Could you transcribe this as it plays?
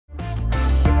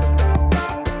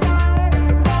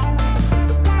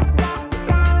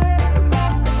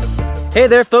Hey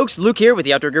there folks, Luke here with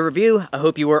the Outdoor Gear Review. I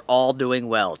hope you are all doing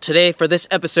well. Today for this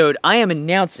episode, I am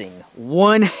announcing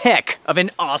one heck of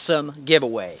an awesome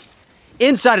giveaway.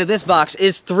 Inside of this box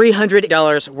is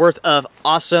 $300 worth of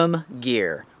awesome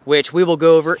gear, which we will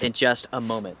go over in just a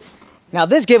moment. Now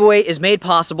this giveaway is made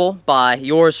possible by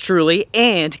yours truly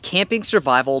and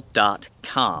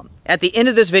campingsurvival.com. At the end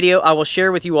of this video, I will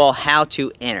share with you all how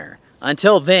to enter.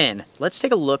 Until then, let's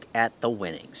take a look at the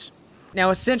winnings. Now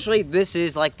essentially this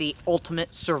is like the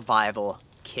ultimate survival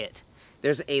kit.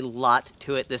 There's a lot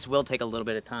to it. This will take a little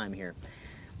bit of time here,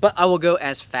 but I will go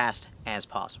as fast as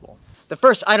possible. The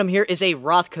first item here is a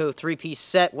Rothco 3-piece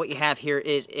set. What you have here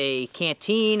is a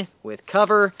canteen with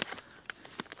cover,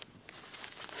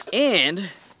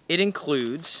 and it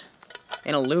includes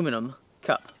an aluminum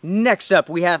cup. Next up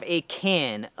we have a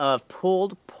can of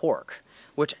pulled pork,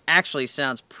 which actually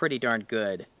sounds pretty darn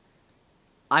good.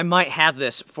 I might have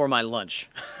this for my lunch.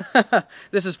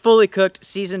 This is fully cooked,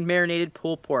 seasoned, marinated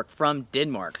pulled pork from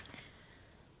Denmark.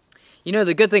 You know,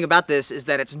 the good thing about this is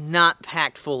that it's not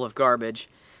packed full of garbage.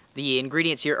 The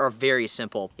ingredients here are very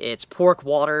simple. It's pork,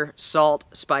 water, salt,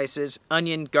 spices,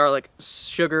 onion, garlic,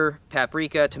 sugar,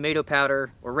 paprika, tomato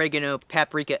powder, oregano,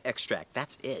 paprika extract.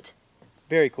 That's it.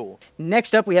 Very cool.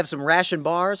 Next up, we have some ration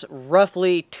bars,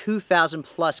 roughly 2,000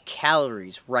 plus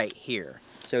calories right here.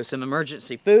 So some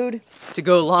emergency food to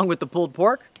go along with the pulled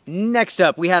pork. Next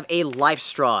up, we have a life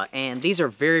straw, and these are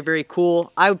very, very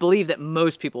cool. I believe that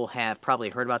most people have probably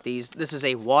heard about these. This is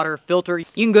a water filter. You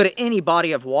can go to any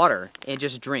body of water and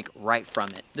just drink right from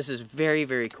it. This is very,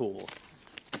 very cool.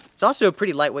 It's also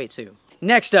pretty lightweight too.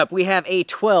 Next up, we have a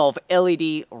 12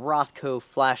 LED Rothco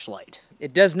flashlight.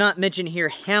 It does not mention here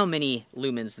how many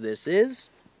lumens this is.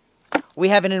 We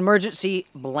have an emergency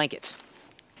blanket.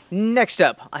 Next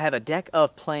up, I have a deck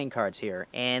of playing cards here,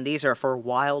 and these are for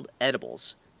wild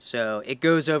edibles. So it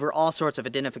goes over all sorts of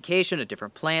identification of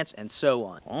different plants and so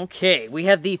on. Okay, we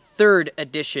have the third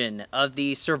edition of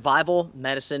the Survival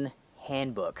Medicine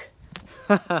Handbook.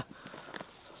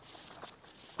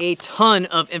 A ton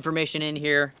of information in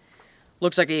here.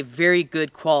 Looks like a very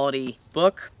good quality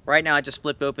book. Right now I just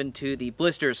flipped open to the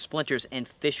blisters, splinters, and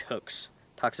fish hooks.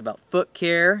 Talks about foot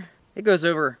care. It goes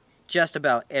over just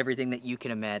about everything that you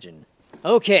can imagine.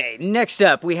 Okay, next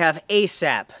up we have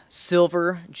ASAP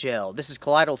Silver Gel. This is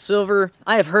colloidal silver.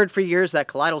 I have heard for years that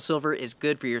colloidal silver is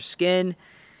good for your skin.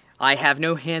 I have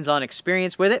no hands-on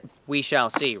experience with it. We shall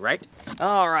see, right?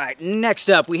 Alright, next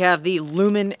up we have the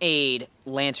Luminaid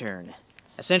lantern.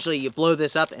 Essentially you blow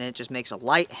this up and it just makes a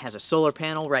light. It has a solar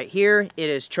panel right here. It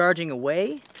is charging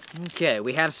away. Okay,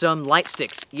 we have some light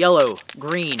sticks, yellow,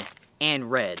 green, and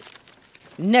red.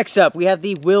 Next up, we have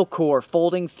the Wilcor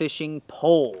Folding Fishing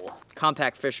Pole.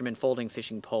 Compact Fisherman Folding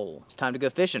Fishing Pole. It's time to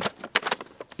go fishing.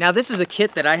 Now, this is a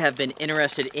kit that I have been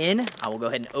interested in. I will go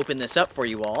ahead and open this up for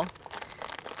you all.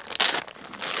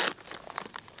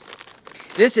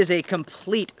 This is a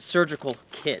complete surgical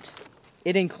kit.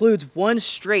 It includes one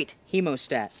straight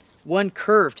hemostat, one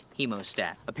curved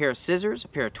hemostat, a pair of scissors, a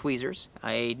pair of tweezers,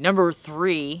 a number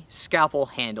 3 scalpel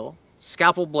handle,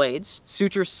 scalpel blades,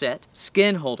 suture set,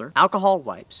 skin holder, alcohol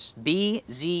wipes,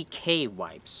 BZK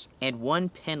wipes, and one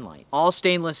pen light, all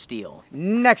stainless steel.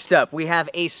 Next up, we have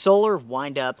a solar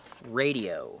wind-up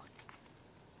radio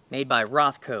made by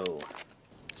Rothco.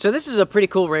 So this is a pretty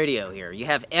cool radio here. You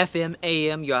have FM,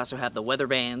 AM, you also have the weather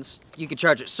bands. You can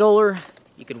charge it solar,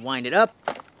 you can wind it up,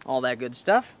 all that good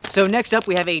stuff. So next up,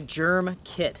 we have a germ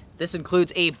kit. This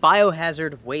includes a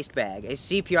biohazard waste bag, a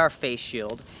CPR face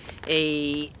shield,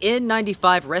 a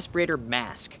N95 respirator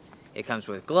mask. It comes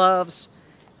with gloves,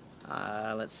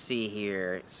 let's see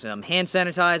here, some hand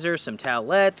sanitizer, some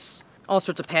towelettes, all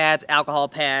sorts of pads, alcohol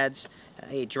pads,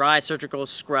 a dry surgical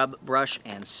scrub brush,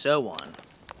 and so on.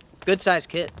 Good size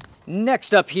kit.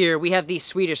 Next up here, we have the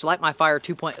Swedish Light My Fire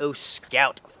 2.0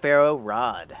 Scout Ferro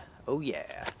Rod. Oh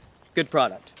yeah, good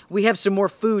product. We have some more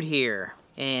food here.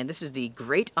 And this is the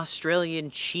Great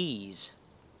Australian Cheese.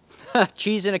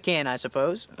 Cheese in a can, I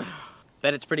suppose.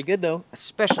 Bet it's pretty good though,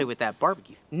 especially with that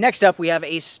barbecue. Next up, we have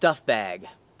a stuff bag.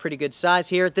 Pretty good size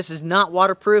here. This is not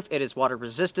waterproof, it is water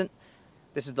resistant.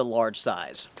 This is the large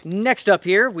size. Next up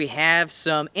here, we have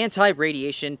some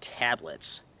anti-radiation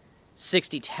tablets.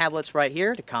 60 tablets right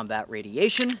here to combat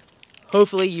radiation.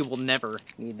 Hopefully you will never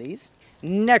need these.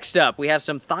 Next up, we have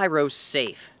some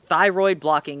ThyroSafe. Thyroid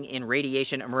blocking in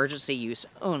radiation emergency use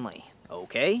only.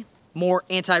 Okay. More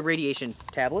anti-radiation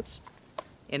tablets,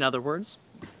 in other words.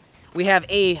 We have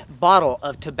a bottle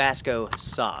of Tabasco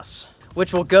sauce,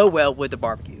 which will go well with the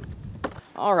barbecue.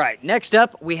 Alright, next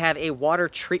up we have a water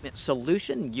treatment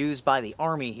solution used by the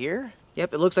Army here.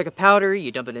 Yep, it looks like a powder.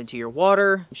 You dump it into your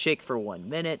water, shake for 1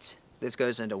 minute. This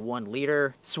goes into 1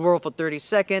 liter. Swirl for 30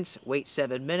 seconds, wait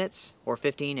 7 minutes, or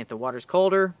 15 if the water's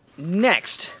colder.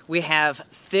 Next, we have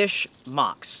Fish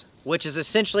Mox, which is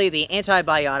essentially the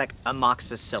antibiotic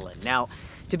amoxicillin. Now,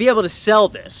 to be able to sell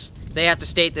this, they have to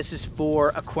state this is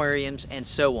for aquariums and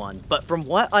so on. But from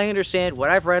what I understand,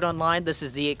 what I've read online, this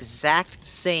is the exact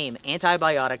same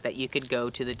antibiotic that you could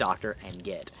go to the doctor and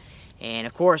get. And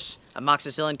of course,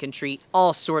 amoxicillin can treat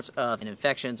all sorts of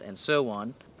infections and so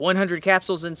on. 100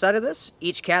 capsules inside of this.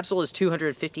 Each capsule is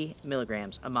 250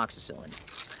 milligrams amoxicillin.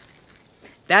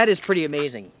 That is pretty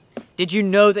amazing. Did you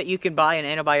know that you can buy an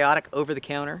antibiotic over the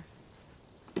counter?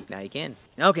 Now you can.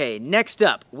 Okay, next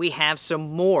up, we have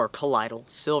some more colloidal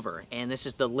silver, and this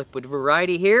is the liquid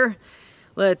variety here.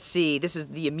 Let's see, this is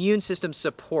the immune system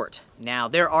support. Now,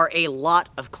 there are a lot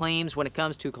of claims when it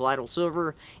comes to colloidal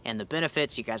silver and the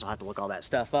benefits. You guys will have to look all that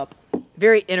stuff up.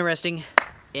 Very interesting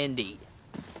indeed.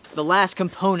 The last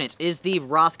component is the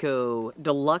Rothko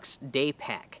Deluxe Day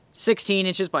Pack. 16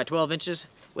 inches by 12 inches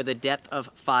with a depth of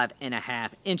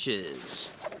 5.5 inches.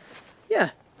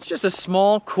 Yeah, it's just a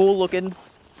small, cool looking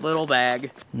little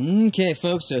bag. Okay,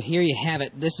 folks, so here you have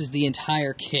it. This is the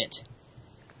entire kit.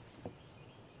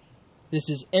 This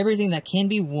is everything that can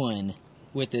be won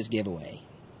with this giveaway.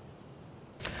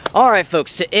 Alright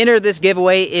folks, to enter this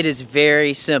giveaway, it is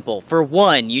very simple. For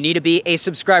one, you need to be a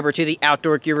subscriber to the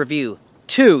Outdoor Gear Review.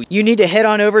 2, you need to head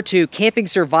on over to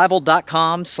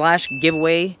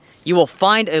campingsurvival.com/giveaway. You will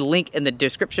find a link in the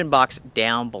description box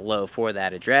down below for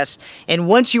that address. And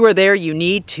once you are there, you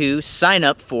need to sign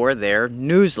up for their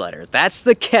newsletter. That's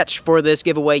the catch for this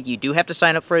giveaway. You do have to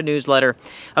sign up for a newsletter.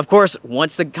 Of course,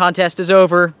 once the contest is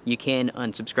over, you can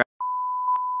unsubscribe.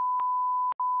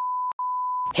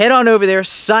 Head on over there,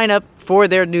 sign up for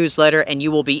their newsletter, and you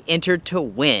will be entered to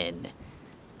win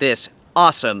this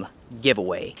awesome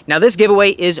giveaway. Now, this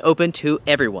giveaway is open to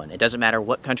everyone. It doesn't matter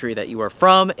what country that you are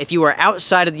from. If you are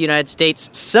outside of the United States,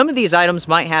 some of these items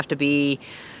might have to be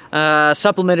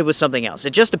supplemented with something else. It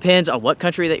just depends on what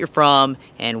country that you're from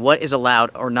and what is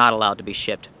allowed or not allowed to be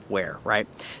shipped where, right?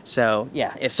 So,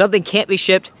 yeah, if something can't be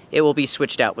shipped, it will be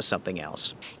switched out with something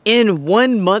else. In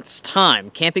 1 month's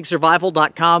time,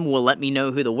 campingsurvival.com will let me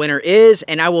know who the winner is,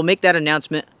 and I will make that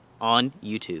announcement on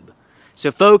YouTube. So,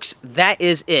 folks, that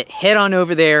is it. Head on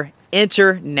over there.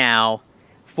 Enter now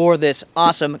for this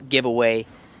awesome giveaway.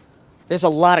 There's a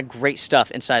lot of great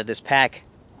stuff inside of this pack.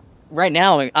 Right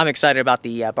now, I'm excited about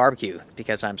the barbecue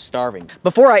because I'm starving.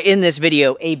 Before I end this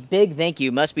video, a big thank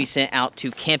you must be sent out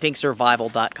to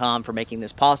campingsurvival.com for making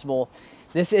this possible.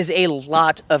 This is a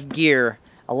lot of gear,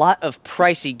 a lot of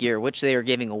pricey gear, which they are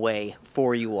giving away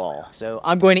for you all. So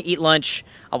I'm going to eat lunch.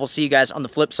 I will see you guys on the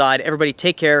flip side. Everybody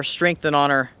take care, strength and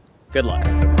honor. Good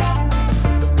luck.